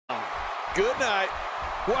Good night.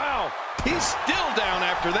 Wow, he's still down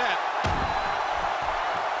after that.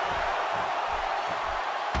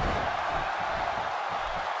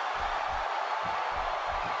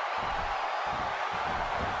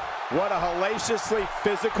 What a hellaciously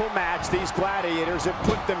physical match these gladiators have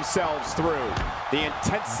put themselves through. The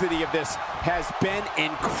intensity of this has been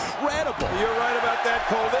incredible. You're right about that,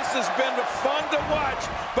 Cole. This has been fun to watch,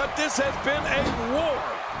 but this has been a war.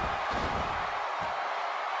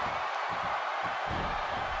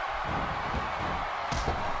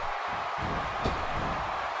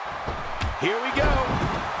 Here we go.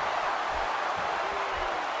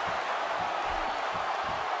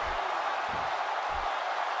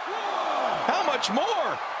 How much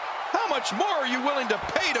more? How much more are you willing to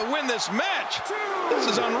pay to win this match? This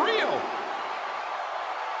is unreal.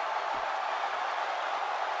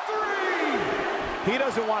 He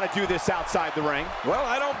doesn't want to do this outside the ring. Well,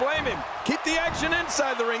 I don't blame him. Keep the action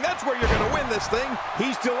inside the ring. That's where you're going to win this thing.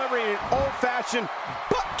 He's delivering an old-fashioned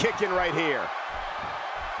butt kicking right here.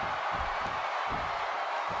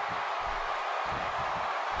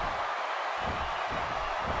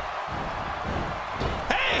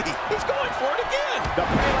 He's going for it again. The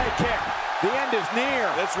Pele kick. The end is near.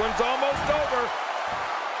 This one's almost over.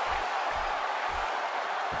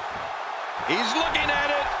 He's looking at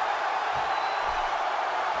it.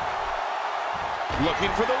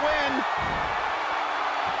 Looking for the win.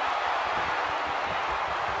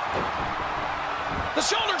 The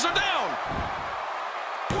shoulders are down.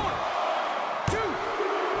 1, 2,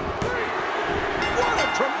 3. What a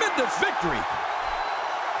tremendous victory.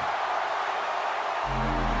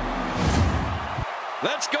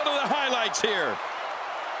 Let's go to the highlights here.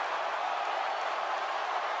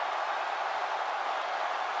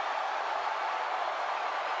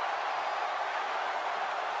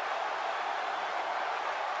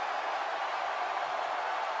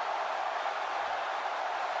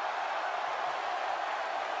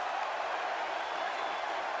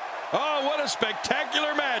 Oh, what a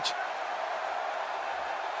spectacular match.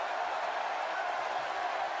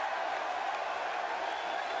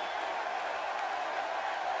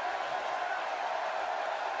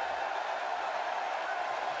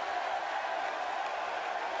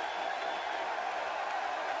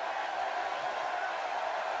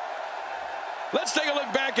 Let's take a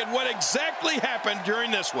look back at what exactly happened during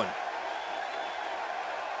this one.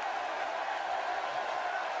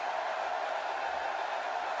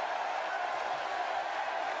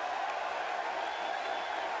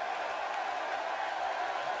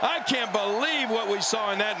 I can't believe what we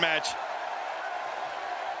saw in that match.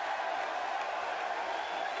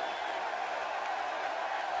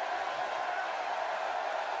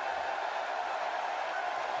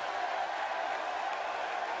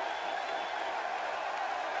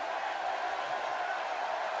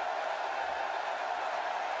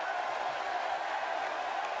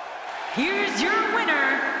 Here's your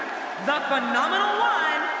winner, the phenomenal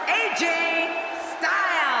one, AJ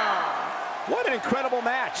Styles. What an incredible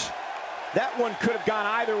match. That one could have gone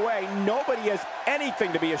either way. Nobody has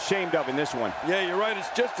anything to be ashamed of in this one. Yeah, you're right. It's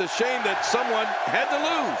just a shame that someone had to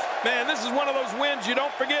lose. Man, this is one of those wins you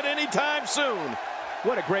don't forget anytime soon.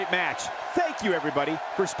 What a great match. Thank you, everybody,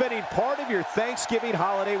 for spending part of your Thanksgiving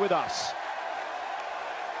holiday with us.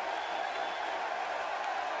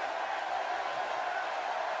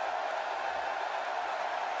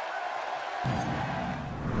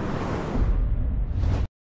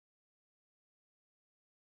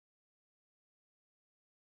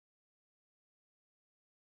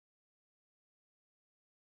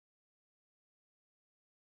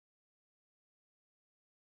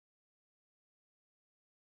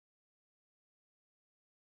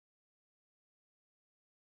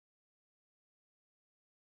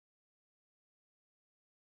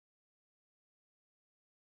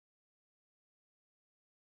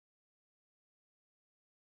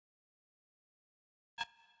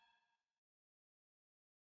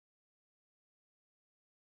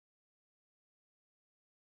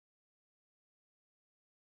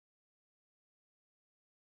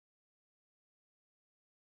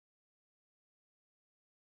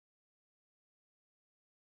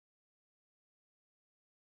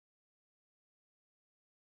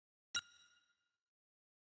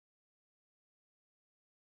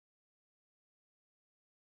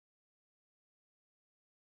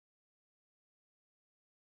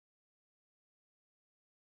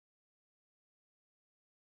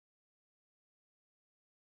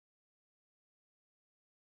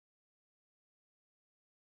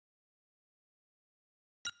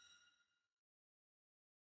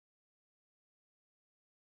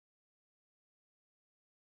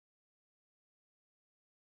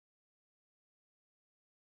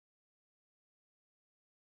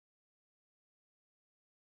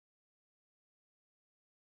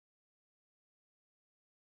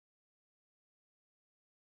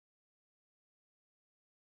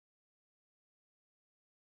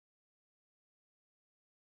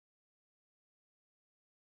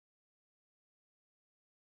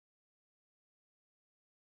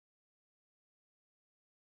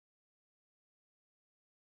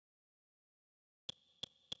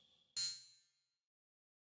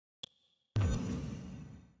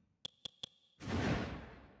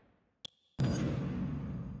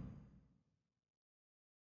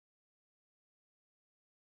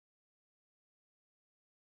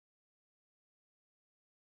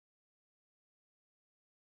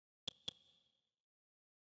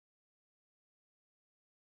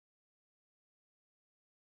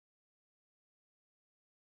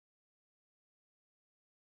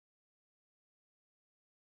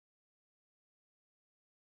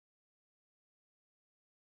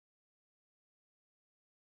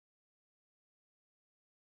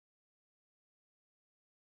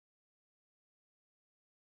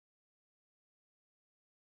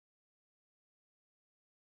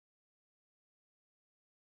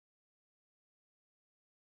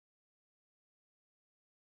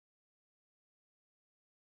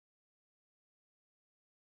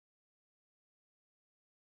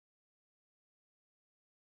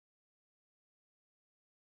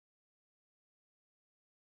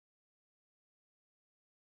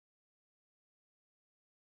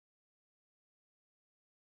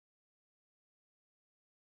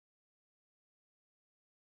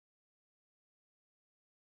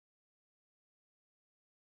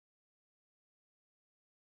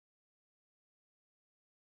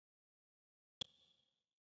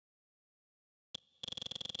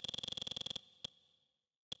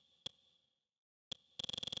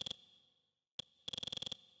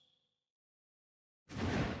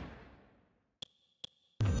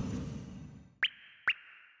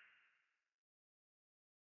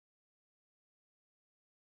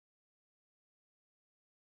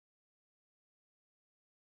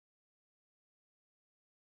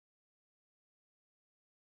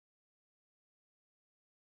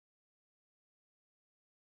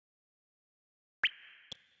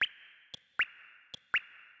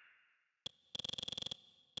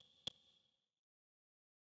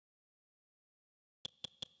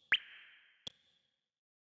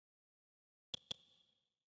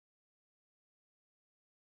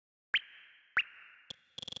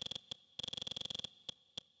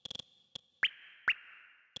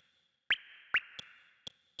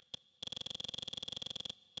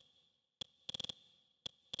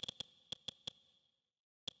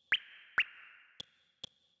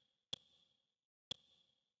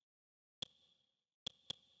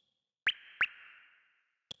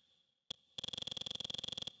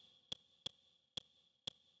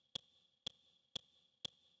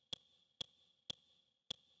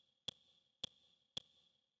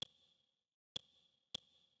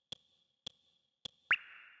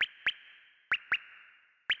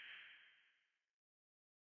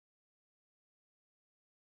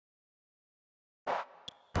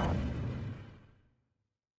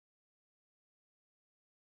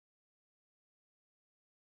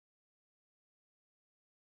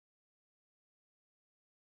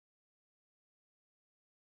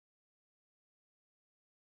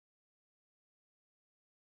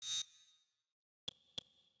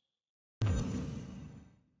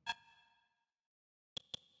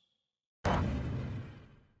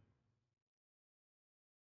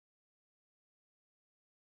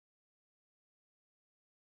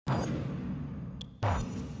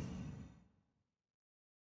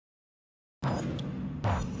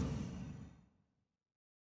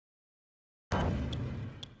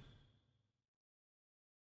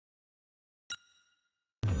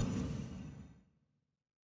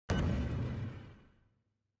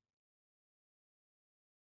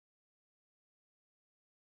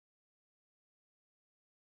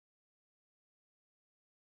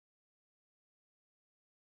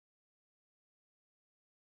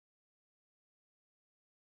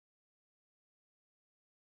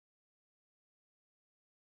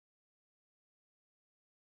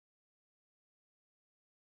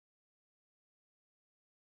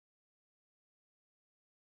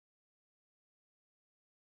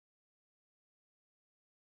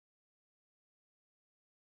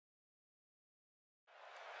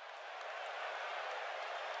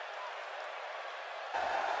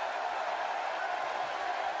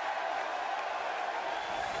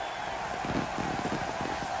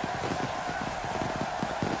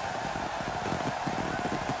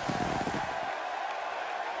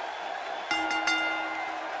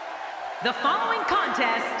 The following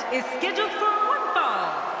contest is scheduled for one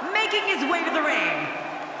fall. Making his way to the ring,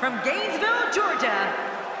 from Gainesville, Georgia,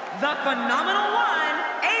 the phenomenal one,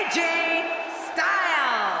 AJ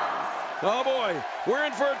Styles. Oh boy, we're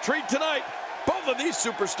in for a treat tonight. Both of these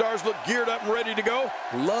superstars look geared up and ready to go.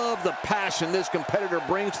 Love the passion this competitor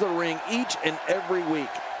brings to the ring each and every week.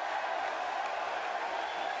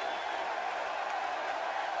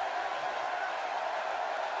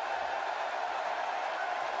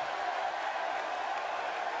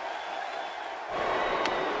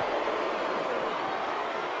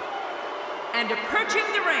 And approaching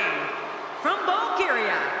the ring, from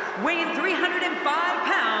Bulgaria, weighing 305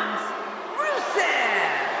 pounds,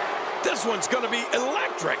 Rusev. This one's going to be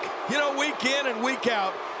electric. You know, week in and week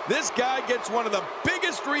out, this guy gets one of the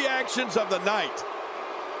biggest reactions of the night.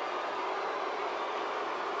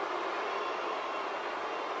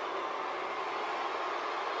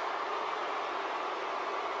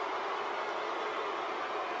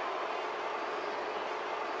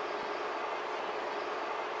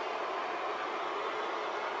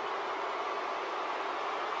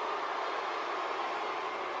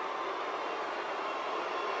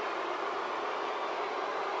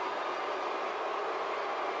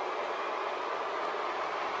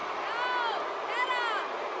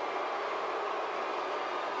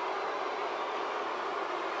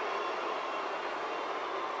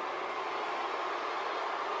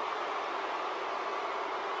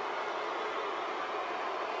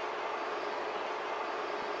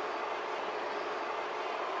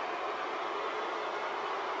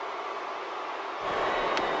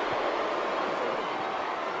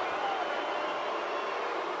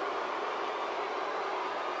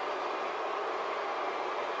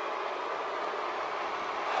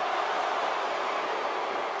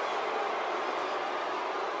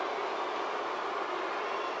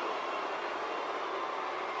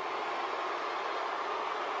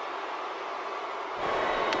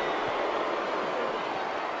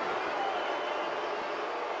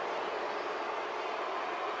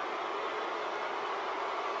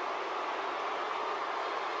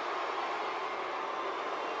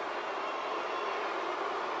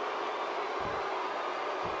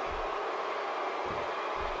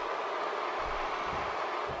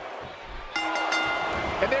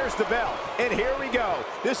 And there's the bell, and here we go.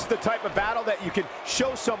 This is the type of battle that you can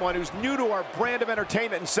show someone who's new to our brand of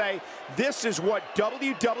entertainment and say, this is what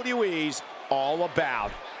WWE's all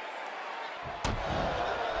about.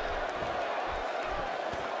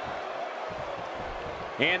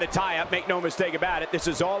 And the tie-up, make no mistake about it, this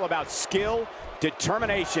is all about skill,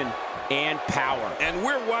 determination, and power. And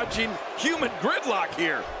we're watching human gridlock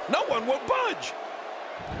here. No one will budge.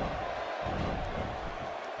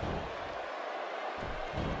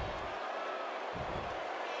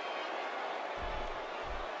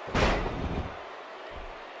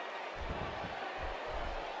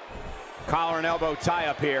 Collar and elbow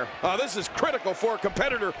tie-up here. This is critical for a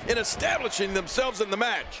competitor in establishing themselves in the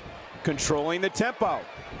match. Controlling the tempo.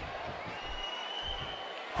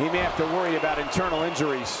 He may have to worry about internal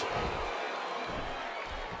injuries.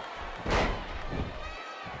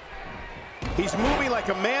 He's moving like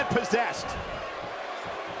a man possessed.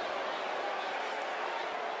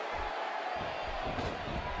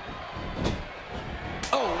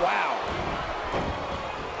 Oh, wow.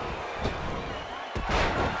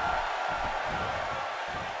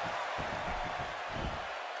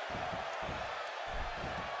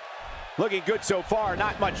 Looking good so far.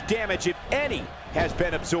 Not much damage, if any, has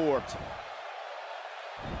been absorbed.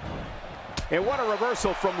 And what a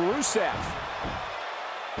reversal from Rusev.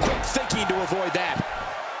 Quick thinking to avoid that.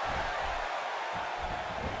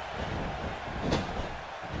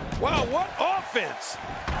 Wow, what offense!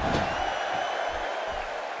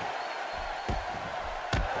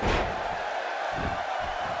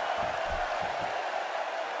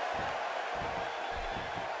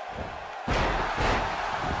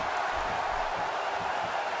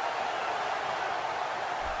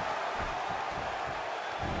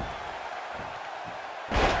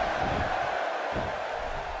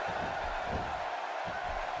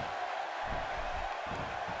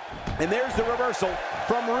 And there's the reversal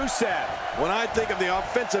from Rusev. When I think of the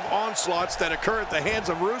offensive onslaughts that occur at the hands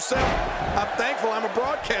of Rusev, I'm thankful I'm a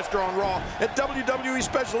broadcaster on Raw at WWE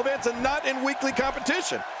special events and not in weekly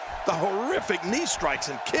competition. The horrific knee strikes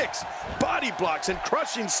and kicks, body blocks, and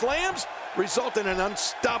crushing slams result in an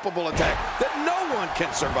unstoppable attack that no one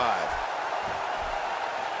can survive.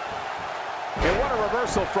 And what a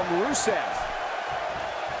reversal from Rusev.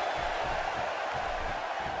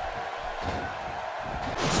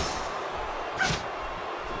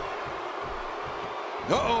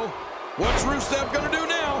 Uh-oh. What's Rusev gonna do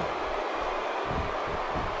now?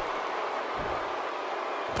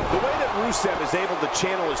 way that Rusev is able to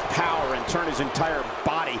channel his power and turn his entire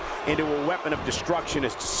body into a weapon of destruction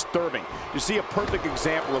is disturbing. You see a perfect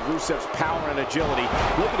example of Rusev's power and agility.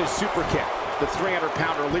 Look at his super kick. The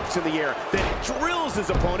 300-pounder leaps in the air, then drills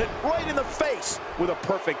his opponent right in the face with a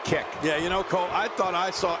perfect kick. Yeah, you know, Cole, I thought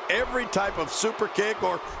I saw every type of super kick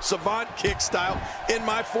or savant kick style in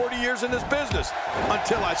my 40 years in this business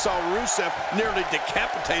until I saw Rusev nearly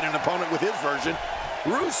decapitate an opponent with his version.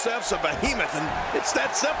 Rusev's a behemoth, and it's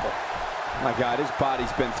that simple. My God, his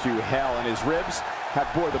body's been through hell, and his ribs have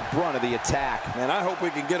bore the brunt of the attack. And I hope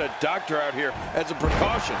we can get a doctor out here as a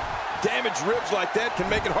precaution. Damaged ribs like that can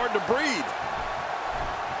make it hard to breathe.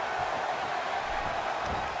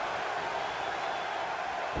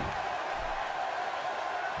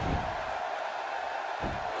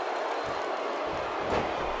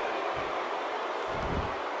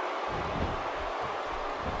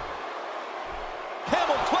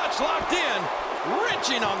 Camel clutch locked in,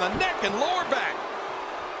 wrenching on the neck and lower back.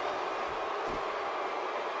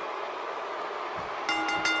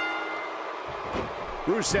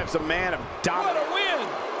 Rusev's a man of dominance. What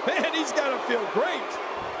a win! Man, he's got to feel great.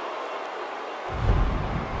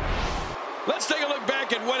 Let's take a look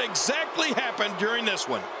back at what exactly happened during this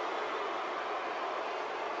one.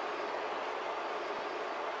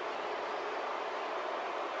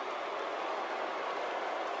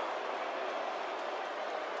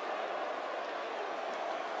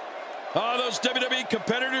 Oh, those WWE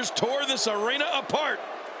competitors tore this arena apart.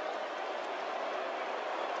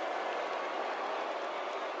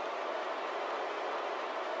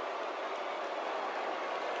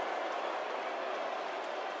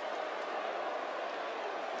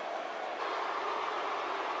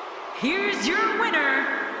 Here's your winner,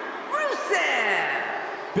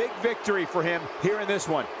 Rusev. Big victory for him here in this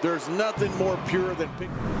one. There's nothing more pure than pick.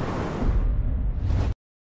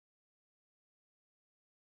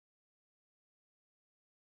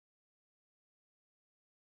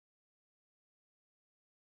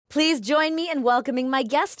 Please join me in welcoming my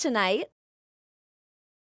guest tonight.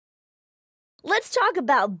 Let's talk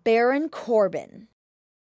about Baron Corbin.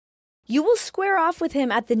 You will square off with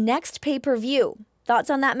him at the next pay-per-view.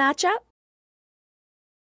 Thoughts on that matchup?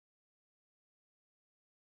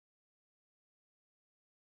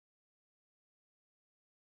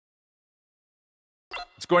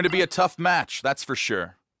 It's going to be a tough match, that's for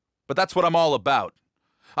sure. But that's what I'm all about.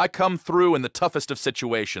 I come through in the toughest of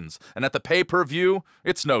situations, and at the pay-per-view,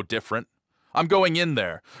 it's no different. I'm going in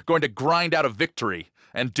there, going to grind out a victory,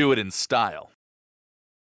 and do it in style.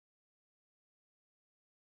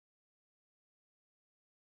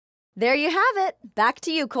 There you have it. Back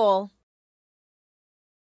to you, Cole.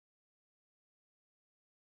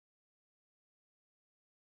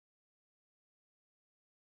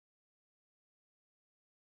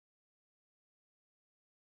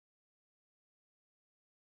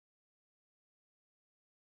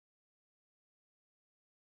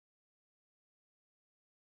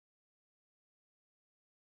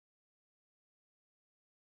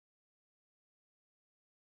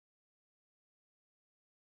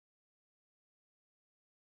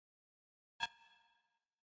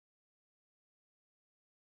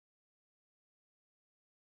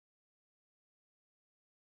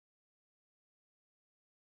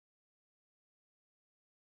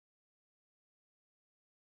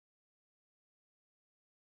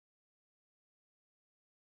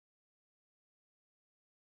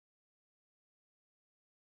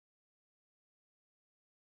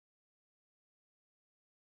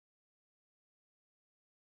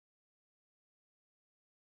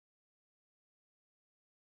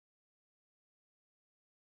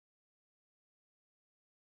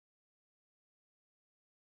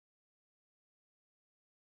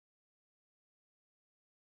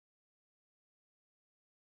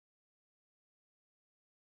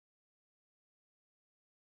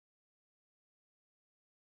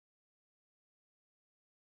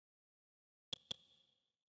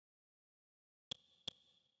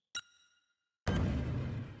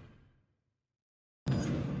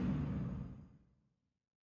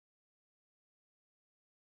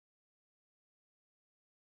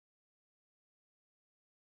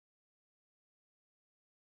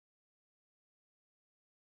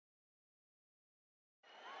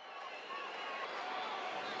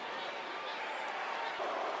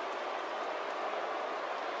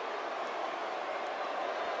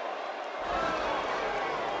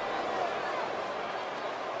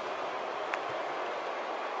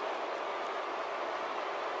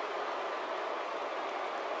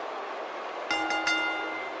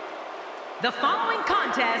 The following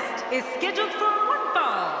contest is scheduled for one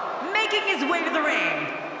fall. Making his way to the ring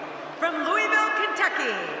from Louisville,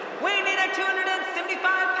 Kentucky, weighing in at 275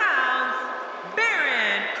 pounds,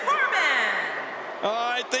 Baron Corbin.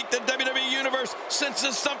 I think the WWE Universe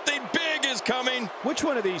senses something big is coming. Which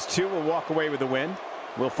one of these two will walk away with the win?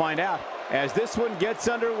 We'll find out as this one gets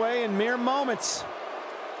underway in mere moments.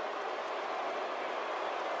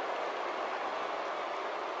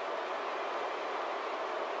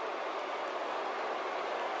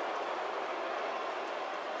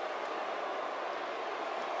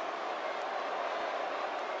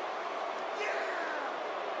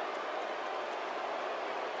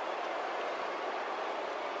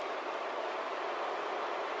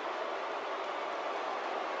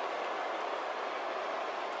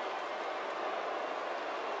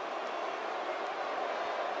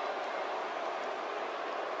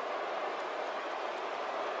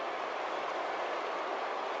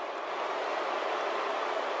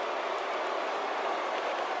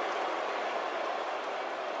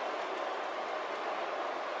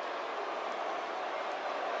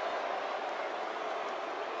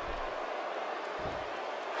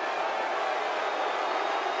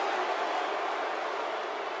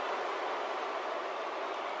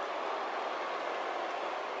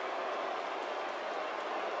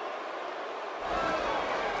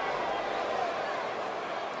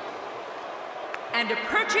 And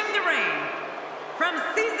approaching the ring, from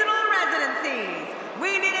seasonal residencies,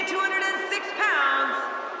 weighing in at 206 pounds,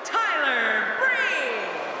 Tyler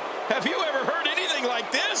Breeze. Have you ever heard anything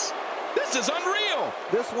like this? This is unreal.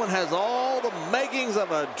 This one has all the makings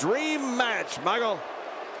of a dream match, Michael.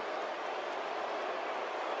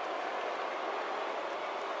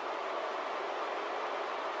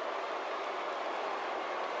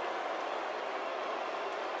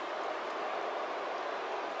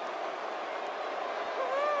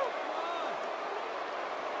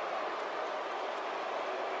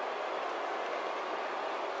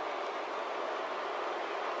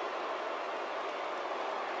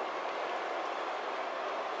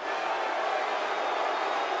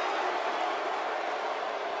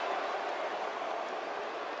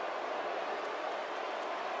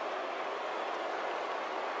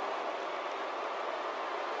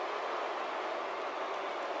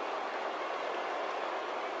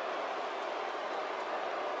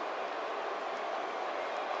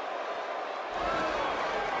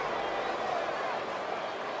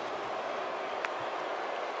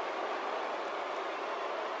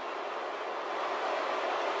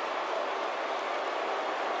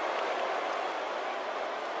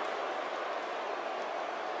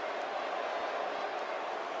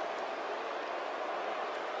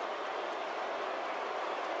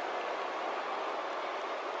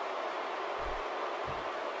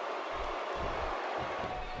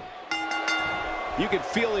 You can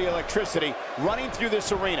feel the electricity running through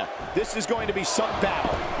this arena. This is going to be some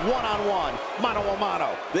battle. One-on-one,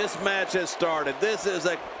 mano-a-mano. This match has started. This is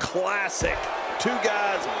a classic. Two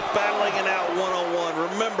guys battling it out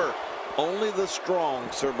one-on-one. Remember, only the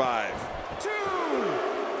strong survive.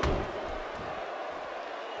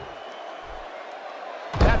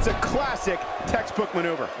 That's a classic textbook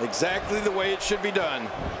maneuver. Exactly the way it should be done.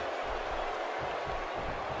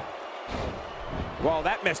 Well,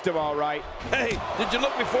 that missed him all right. Hey, did you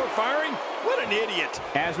look before firing? What an idiot.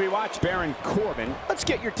 As we watch Baron Corbin, let's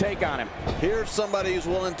get your take on him. Here's somebody who's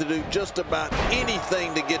willing to do just about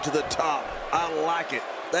anything to get to the top. I like it.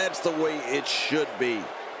 That's the way it should be.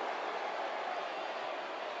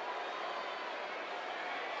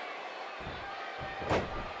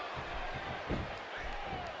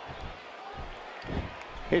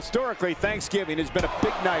 Historically, Thanksgiving has been a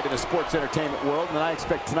big night in the sports entertainment world, and I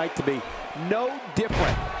expect tonight to be no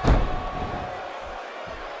different.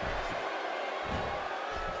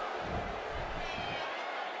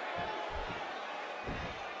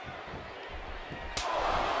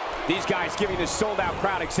 These guys giving this sold-out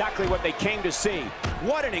crowd exactly what they came to see.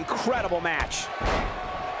 What an incredible match.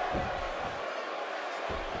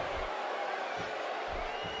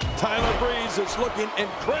 Tyler Breeze is looking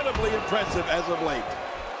incredibly impressive as of late.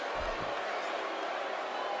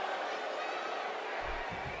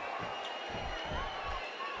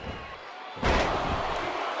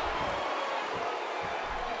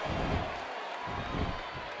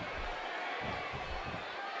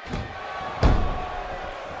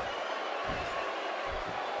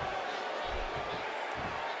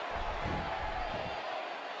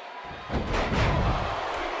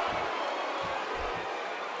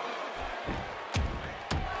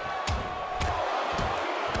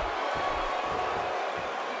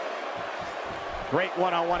 Great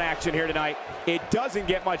one-on-one action here tonight. It doesn't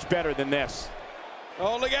get much better than this.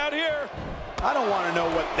 Oh, look out here. I don't want to know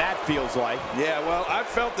what that feels like. Yeah, well, I've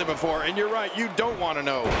felt it before, and you're right, you don't want to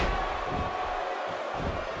know.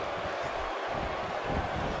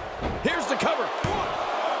 Here's the cover.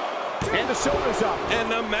 And the shoulders up.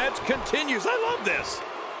 And the match continues. I love this.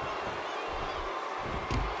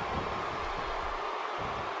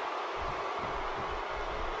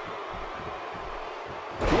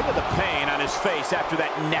 Look at the pain on his face after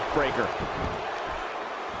that neck breaker.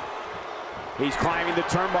 He's climbing the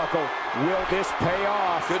turnbuckle. Will this pay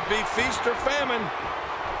off? Could be feast or famine.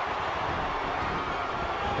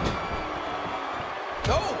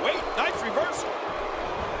 Oh, wait, nice reversal.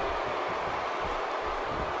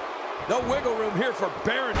 No wiggle room here for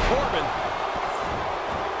Baron Corbin.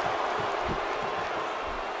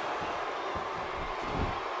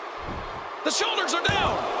 The shoulders are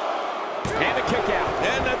down. And a kick out.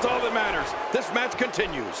 And that's all that matters. This match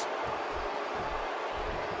continues.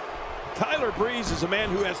 Tyler Breeze is a man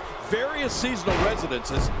who has various seasonal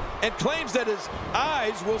residences and claims that his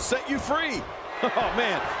eyes will set you free. Oh,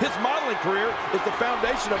 man, his modeling career is the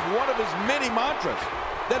foundation of one of his many mantras.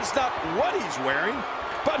 That it's not what he's wearing,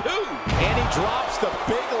 but who. And he drops the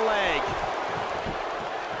big leg.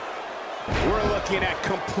 We're looking at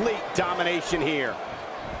complete domination here.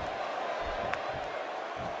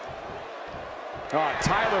 Oh,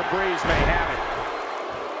 Tyler Breeze may have it.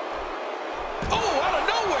 Oh, out of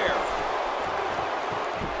nowhere.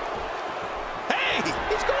 Hey,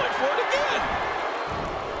 he's going for it again.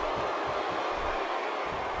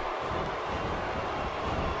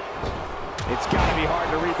 It's got to be hard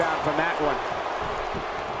to rebound from that one.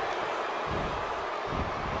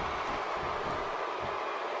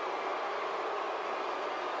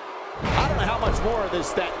 I don't know how much more of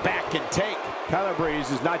this that back can take. Tyler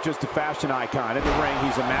Breeze is not just a fashion icon. In the ring,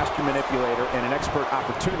 he's a master manipulator and an expert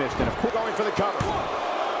opportunist. And of course, going for the cover.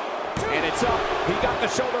 And it's up. He got the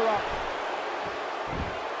shoulder up.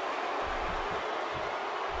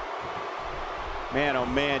 Man, oh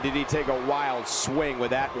man, did he take a wild swing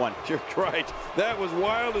with that one. You're right. That was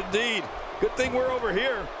wild indeed. Good thing we're over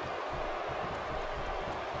here.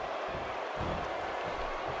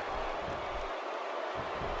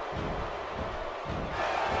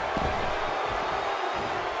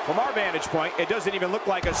 From our vantage point, it doesn't even look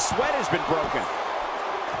like a sweat has been broken.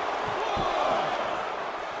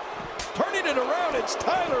 Turning it around, it's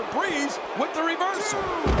Tyler Breeze with the reversal.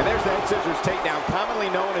 And there's the head scissors takedown, commonly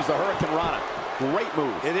known as the Hurricane Rana. Great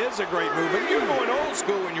move. It is a great move, and you're going old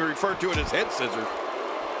school when you refer to it as head scissors.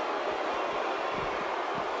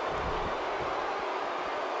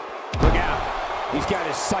 Look out. He's got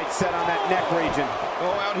his sights set on that neck region.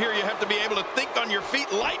 Oh, out here you have to be able to think on your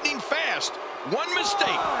feet lightning fast. One mistake,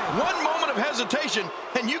 one moment of hesitation,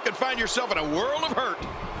 and you can find yourself in a world of hurt.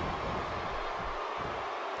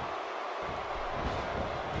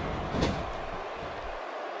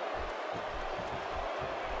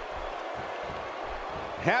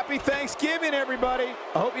 Happy Thanksgiving, everybody.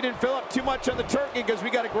 I hope you didn't fill up too much on the turkey because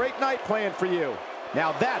we got a great night planned for you.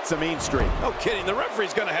 Now that's a mean streak. No kidding, the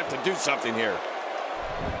referee's going to have to do something here.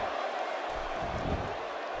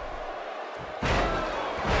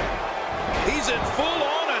 He's in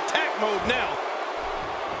full-on attack mode now.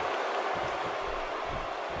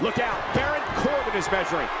 Look out, Baron Corbin is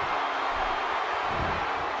measuring.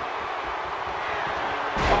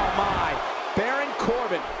 Oh my, Baron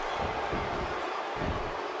Corbin.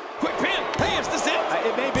 Quick pin, hey, is this it?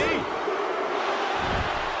 It may be.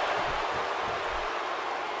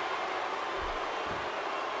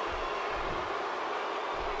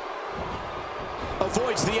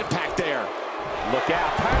 Avoids the impact there. Look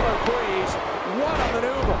out, Tyler Breeze, what a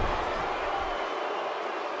maneuver.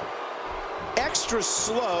 Extra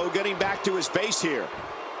slow getting back to his base here.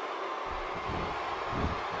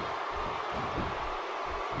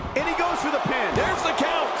 And he goes for the pin. There's the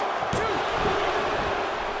count.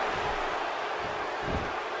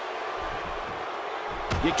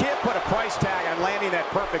 You can't put a price tag on landing that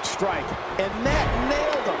perfect strike. And that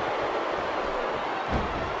nailed him.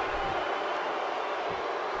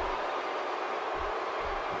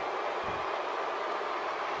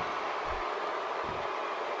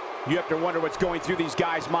 You have to wonder what's going through these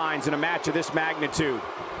guys' minds in a match of this magnitude.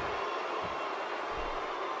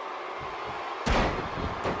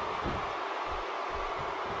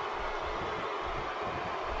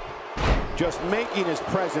 Just making his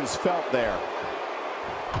presence felt there.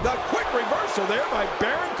 The quick reversal there by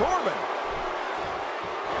Baron Corbin.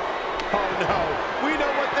 Oh no, we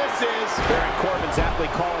know what this is. Baron Corbin's aptly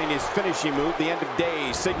calling his finishing move the end of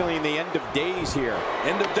days, signaling the end of days here.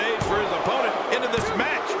 End of days for his opponent. Into this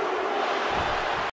match.